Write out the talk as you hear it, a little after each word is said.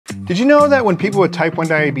Did you know that when people with type 1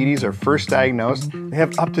 diabetes are first diagnosed, they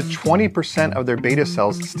have up to 20% of their beta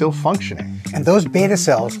cells still functioning? And those beta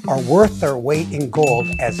cells are worth their weight in gold,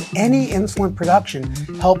 as any insulin production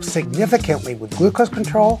helps significantly with glucose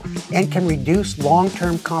control and can reduce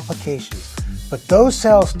long-term complications. But those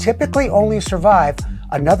cells typically only survive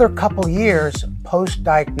another couple years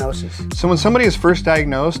post-diagnosis. So when somebody is first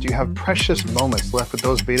diagnosed, you have precious moments left with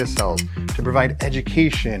those beta cells to provide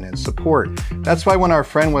education and support. That's why when our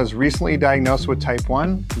friend was recently diagnosed with type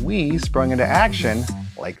 1, we sprung into action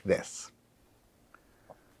like this.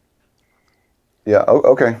 Yeah,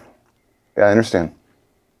 okay. Yeah, I understand.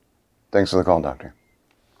 Thanks for the call, doctor.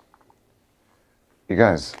 You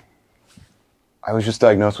guys, I was just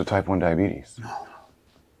diagnosed with type 1 diabetes.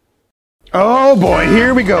 Oh boy,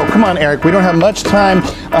 here we go. Come on, Eric. We don't have much time.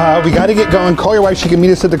 We got to get going. Call your wife. She can meet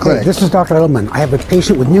us at the clinic. Hey, this is Dr. Edelman. I have a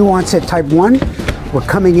patient with new onset type 1. We're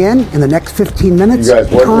coming in the next 15 minutes. You guys,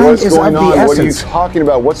 what's going on? Essence. What are you talking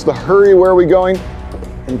about? What's the hurry? Where are we going?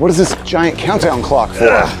 And what is this giant countdown clock for?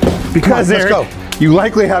 Because, let's Eric, go. You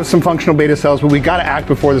likely have some functional beta cells, but we got to act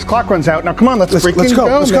before this clock runs out. Now, come on, let's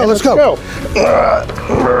go. Let's go.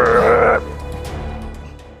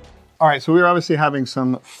 All right, so we were obviously having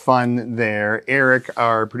some fun there. Eric,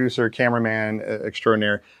 our producer, cameraman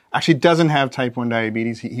extraordinaire, actually doesn't have type 1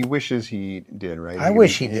 diabetes. He wishes he did, right? I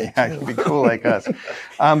wish he did. Yeah, he'd be cool like us.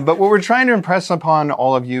 But what we're trying to impress upon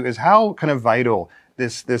all of you is how kind of vital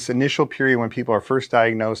this initial period when people are first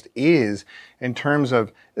diagnosed is in terms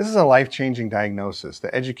of this is a life-changing diagnosis,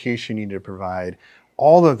 the education you need to provide,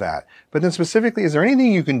 all of that. But then specifically, is there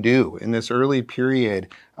anything you can do in this early period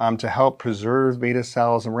to help preserve beta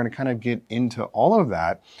cells? And we're going to kind of get into all of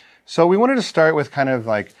that. So we wanted to start with kind of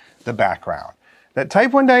like the background. That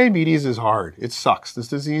type 1 diabetes is hard. It sucks. This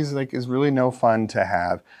disease is really no fun to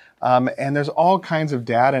have. And there's all kinds of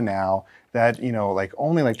data now that,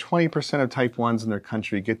 only 20% of type 1s in their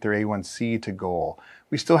country get their A1C to goal.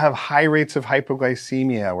 We still have high rates of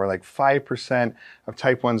hypoglycemia, where 5% of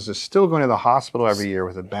type 1s are still going to the hospital every year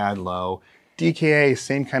with a bad low. DKA,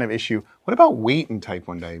 same kind of issue. What about weight in type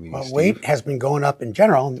 1 diabetes? Well, weight has been going up in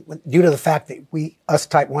general due to the fact that us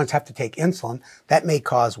type 1s have to take insulin. That may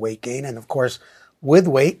cause weight gain. And of course, with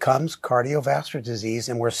weight comes cardiovascular disease,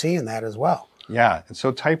 and we're seeing that as well. Yeah, and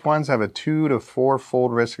so type 1s have a 2 to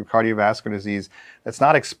 4-fold risk of cardiovascular disease that's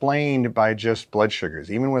not explained by just blood sugars.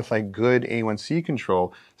 Even with good A1C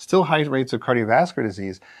control, still high rates of cardiovascular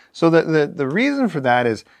disease. So the reason for that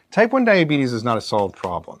is type 1 diabetes is not a solved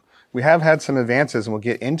problem. We have had some advances, and we'll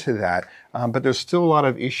get into that, but there's still a lot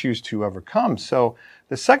of issues to overcome. So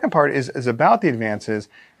the second part is about the advances.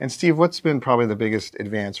 And Steve, what's been probably the biggest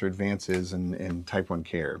advance or advances in type 1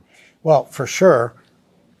 care? Well, for sure,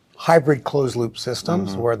 hybrid closed loop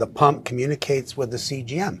systems where the pump communicates with the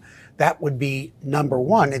CGM. That would be number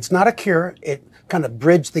one. It's not a cure. It kind of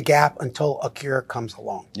bridged the gap until a cure comes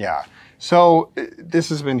along. Yeah. So this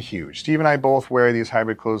has been huge. Steve and I both wear these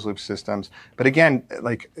hybrid closed loop systems. But again,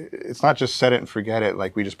 it's not just set it and forget it.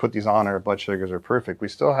 We just put these on, our blood sugars are perfect. We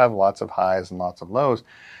still have lots of highs and lots of lows.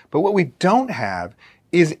 But what we don't have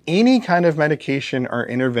is any kind of medication or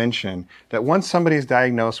intervention that once somebody's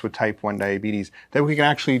diagnosed with type 1 diabetes, that we can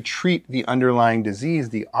actually treat the underlying disease,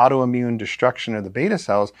 the autoimmune destruction of the beta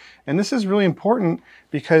cells. And this is really important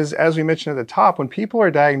because, as we mentioned at the top, when people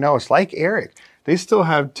are diagnosed, like Eric, they still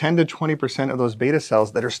have 10 to 20% of those beta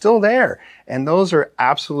cells that are still there. And those are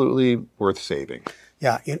absolutely worth saving.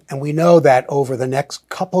 Yeah, and we know that over the next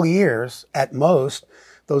couple years, at most,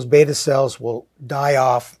 those beta cells will die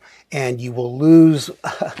off, and you will lose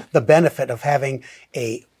the benefit of having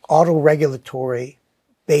a autoregulatory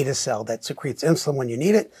beta cell that secretes insulin when you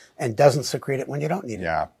need it and doesn't secrete it when you don't need it.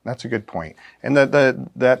 Yeah, that's a good point. And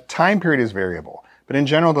that time period is variable. But in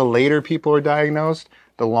general, the later people are diagnosed,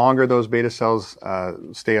 the longer those beta cells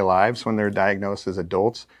stay alive. So when they're diagnosed as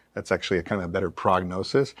adults, that's actually a kind of a better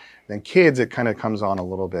prognosis. Then kids, it kind of comes on a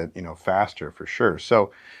little bit, faster for sure.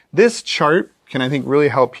 So this chart can, I think, really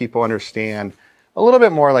help people understand a little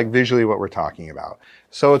bit more visually what we're talking about.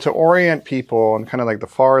 So to orient people, and kind of the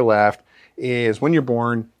far left is when you're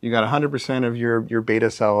born, you got 100% of your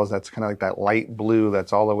beta cells. That's kind of that light blue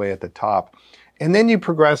that's all the way at the top. And then you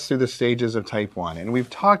progress through the stages of type 1. And we've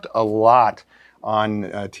talked a lot on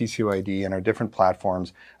TCOID and our different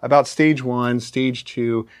platforms about stage 1, stage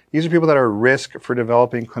 2. These are people that are at risk for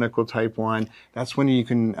developing clinical type 1. That's when you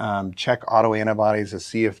can check autoantibodies to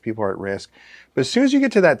see if people are at risk. But as soon as you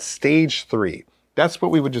get to that stage 3, that's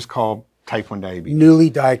what we would just call type 1 diabetes. Newly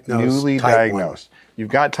diagnosed. Newly diagnosed. You've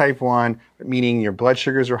got type 1, meaning your blood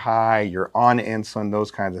sugars are high, you're on insulin,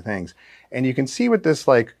 those kinds of things. And you can see with this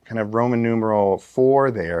kind of Roman numeral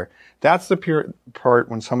 4 there, That's the part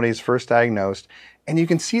when somebody's first diagnosed. And you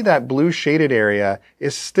can see that blue shaded area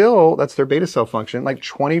is still, that's their beta cell function, like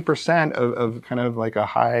 20% of kind of like a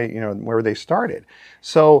high, where they started.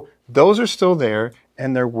 So those are still there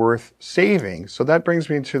and they're worth saving. So that brings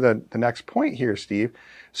me to the next point here, Steve.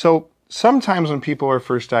 So sometimes when people are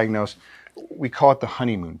first diagnosed, we call it the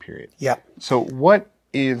honeymoon period. Yeah. So what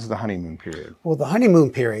is the honeymoon period? Well, the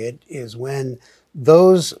honeymoon period is when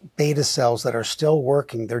those beta cells that are still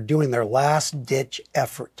working, they're doing their last ditch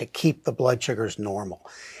effort to keep the blood sugars normal.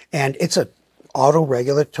 And it's an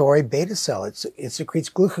autoregulatory beta cell. It secretes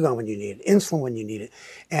glucagon when you need it, insulin when you need it.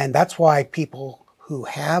 And that's why people who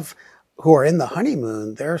are in the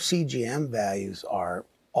honeymoon, their CGM values are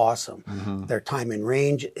awesome. Mm-hmm. Their time in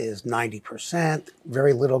range is 90%,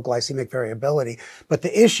 very little glycemic variability. But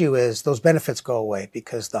the issue is those benefits go away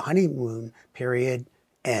because the honeymoon period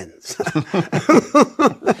ends.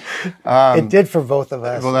 It did for both of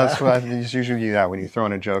us. Well, that's what I usually do that when you throw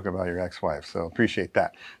in a joke about your ex-wife. So appreciate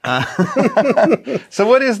that. So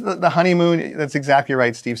what is the honeymoon? That's exactly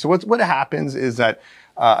right, Steve. So what happens is that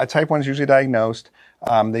a type 1 is usually diagnosed.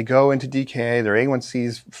 They go into DKA, their A1C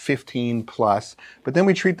is 15 plus, but then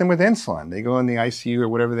we treat them with insulin. They go in the ICU or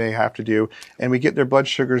whatever they have to do, and we get their blood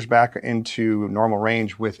sugars back into normal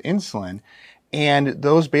range with insulin. And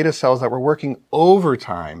those beta cells that were working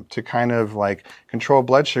overtime to kind of like control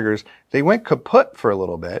blood sugars, they went kaput for a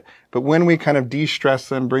little bit. But when we kind of de-stress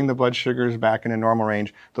them, bring the blood sugars back into normal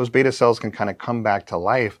range, those beta cells can kind of come back to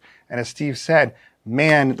life. And as Steve said,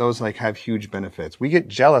 man, those like have huge benefits. We get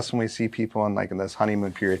jealous when we see people in this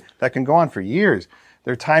honeymoon period that can go on for years.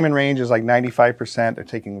 Their time in range is like 95%. They're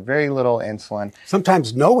taking very little insulin.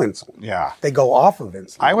 Sometimes no insulin. Yeah. They go off of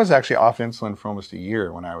insulin. I was actually off insulin for almost a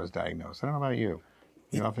year when I was diagnosed. I don't know about you.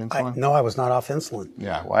 You off insulin? No, I was not off insulin.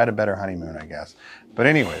 Yeah, well, I had a better honeymoon, I guess. But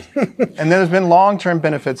anyways, and then there's been long-term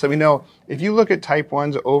benefits that we know. If you look at type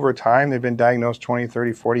 1s over time, they've been diagnosed 20,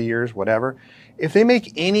 30, 40 years, whatever. If they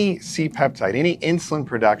make any C-peptide, any insulin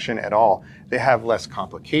production at all, they have less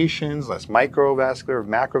complications, less microvascular,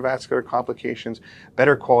 macrovascular complications,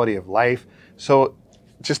 better quality of life. So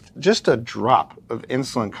just a drop of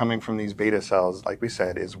insulin coming from these beta cells, like we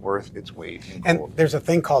said, is worth its weight in gold. And there's a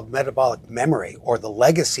thing called metabolic memory or the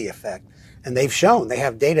legacy effect. And they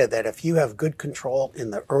have data that if you have good control in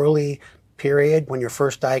the early period when you're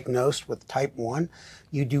first diagnosed with type 1,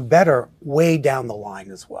 you do better way down the line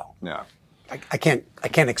as well. Yeah. I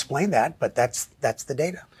can't explain that, but that's the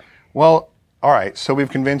data. Well, all right, so we've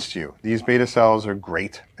convinced you. These beta cells are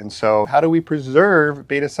great. And so how do we preserve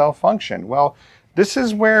beta cell function? Well, this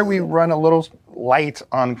is where we run a little light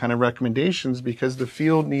on kind of recommendations because the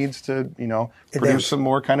field needs to, produce some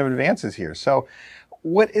more kind of advances here. So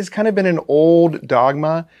what has kind of been an old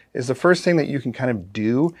dogma is the first thing that you can kind of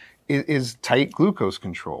do is tight glucose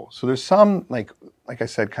control. So there's some, like I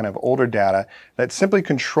said, kind of older data that simply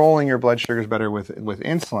controlling your blood sugars better with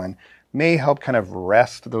insulin may help kind of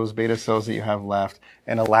rest those beta cells that you have left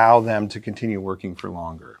and allow them to continue working for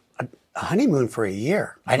longer. A honeymoon for a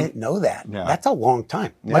year. I didn't know that. Yeah. That's a long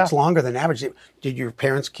time. Yeah. Much longer than average. Did your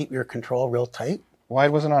parents keep your control real tight? Well, I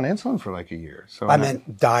wasn't on insulin for like a year. So I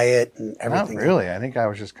meant diet and everything. Not really. I think I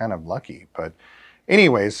was just kind of lucky. But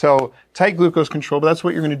anyways, so tight glucose control, but that's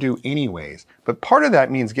what you're going to do anyways. But part of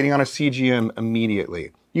that means getting on a CGM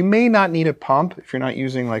immediately. You may not need a pump if you're not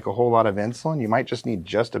using like a whole lot of insulin. You might just need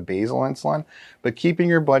just a basal insulin. But keeping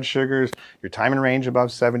your blood sugars, your time in range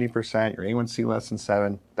above 70%, your A1C less than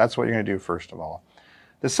 7, that's what you're going to do first of all.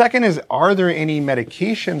 The second is, are there any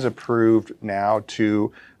medications approved now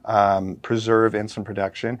to preserve insulin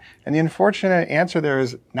production? And the unfortunate answer there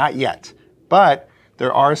is not yet. But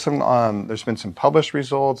there are some, there's been some published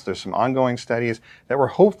results, there's some ongoing studies that we're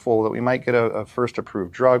hopeful that we might get a first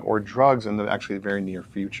approved drug or drugs in the actually very near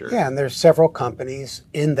future. Yeah, and there's several companies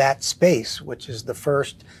in that space, which is the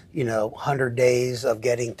first, 100 days of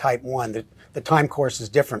getting type 1. The time course is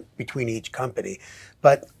different between each company.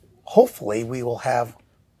 But hopefully we will have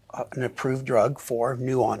an approved drug for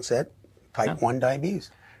new onset type 1 diabetes.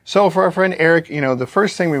 So for our friend Eric, the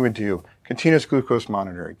first thing we would do, continuous glucose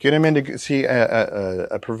monitor, get him in to see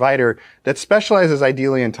a provider that specializes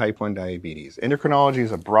ideally in type 1 diabetes. Endocrinology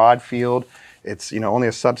is a broad field. It's, only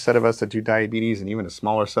a subset of us that do diabetes and even a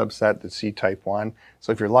smaller subset that see type 1.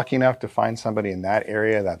 So if you're lucky enough to find somebody in that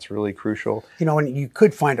area, that's really crucial. And you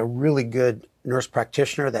could find a really good nurse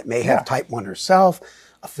practitioner that may have type 1 herself,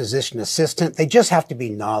 a physician assistant. They just have to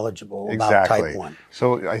be knowledgeable about type 1.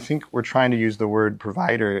 So I think we're trying to use the word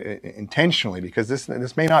provider intentionally because this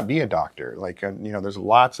may not be a doctor. There's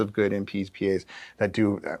lots of good NPs, PAs that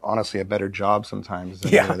do honestly a better job sometimes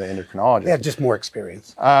than the endocrinologist. They have just more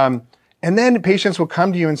experience. And then patients will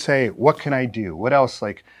come to you and say, what can I do? What else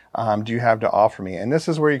do you have to offer me? And this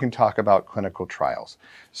is where you can talk about clinical trials.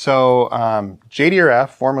 So JDRF,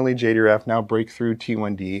 formerly JDRF, now Breakthrough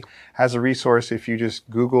T1D, has a resource. If you just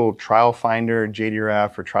Google Trial Finder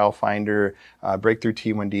JDRF or Trial Finder Breakthrough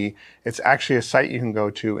T1D, it's actually a site you can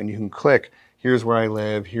go to and you can click, here's where I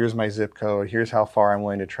live, here's my zip code, here's how far I'm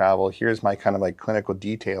willing to travel, here's my kind of like clinical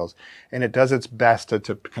details. And it does its best to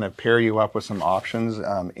kind of pair you up with some options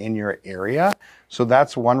in your area. So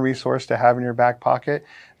that's one resource to have in your back pocket.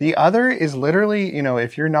 The other is literally,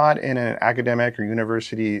 if you're not in an academic or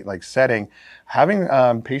university like setting,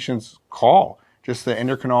 having patients call just the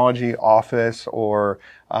endocrinology office or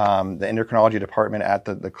the endocrinology department at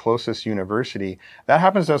the closest university. That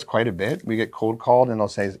happens to us quite a bit. We get cold called and they'll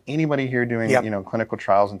say, is anybody here doing clinical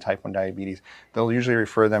trials in type 1 diabetes? They'll usually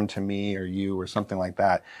refer them to me or you or something like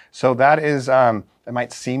that. So that is, it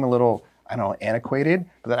might seem a little, antiquated,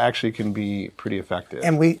 but that actually can be pretty effective.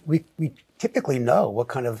 And we typically know what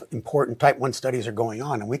kind of important type 1 studies are going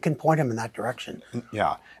on, and we can point them in that direction.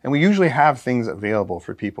 Yeah, and we usually have things available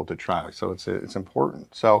for people to try, so it's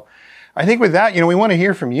important. So I think with that, we want to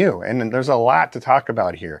hear from you, and there's a lot to talk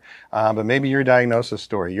about here. But maybe your diagnosis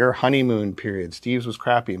story, your honeymoon period. Steve's was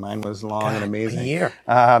crappy, mine was long and amazing. A year.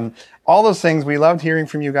 All those things, we loved hearing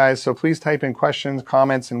from you guys. So please type in questions,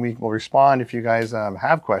 comments, and we will respond if you guys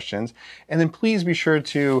have questions. And then please be sure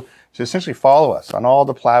to essentially follow us on all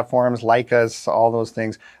the platforms, like us, all those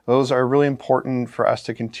things. Those are really important for us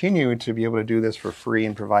to continue to be able to do this for free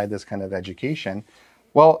and provide this kind of education.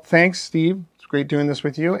 Well, thanks, Steve. It's great doing this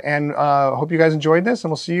with you. And hope you guys enjoyed this,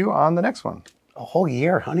 and we'll see you on the next one. A whole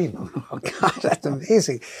year honeymoon. Oh, God, that's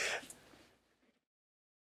amazing.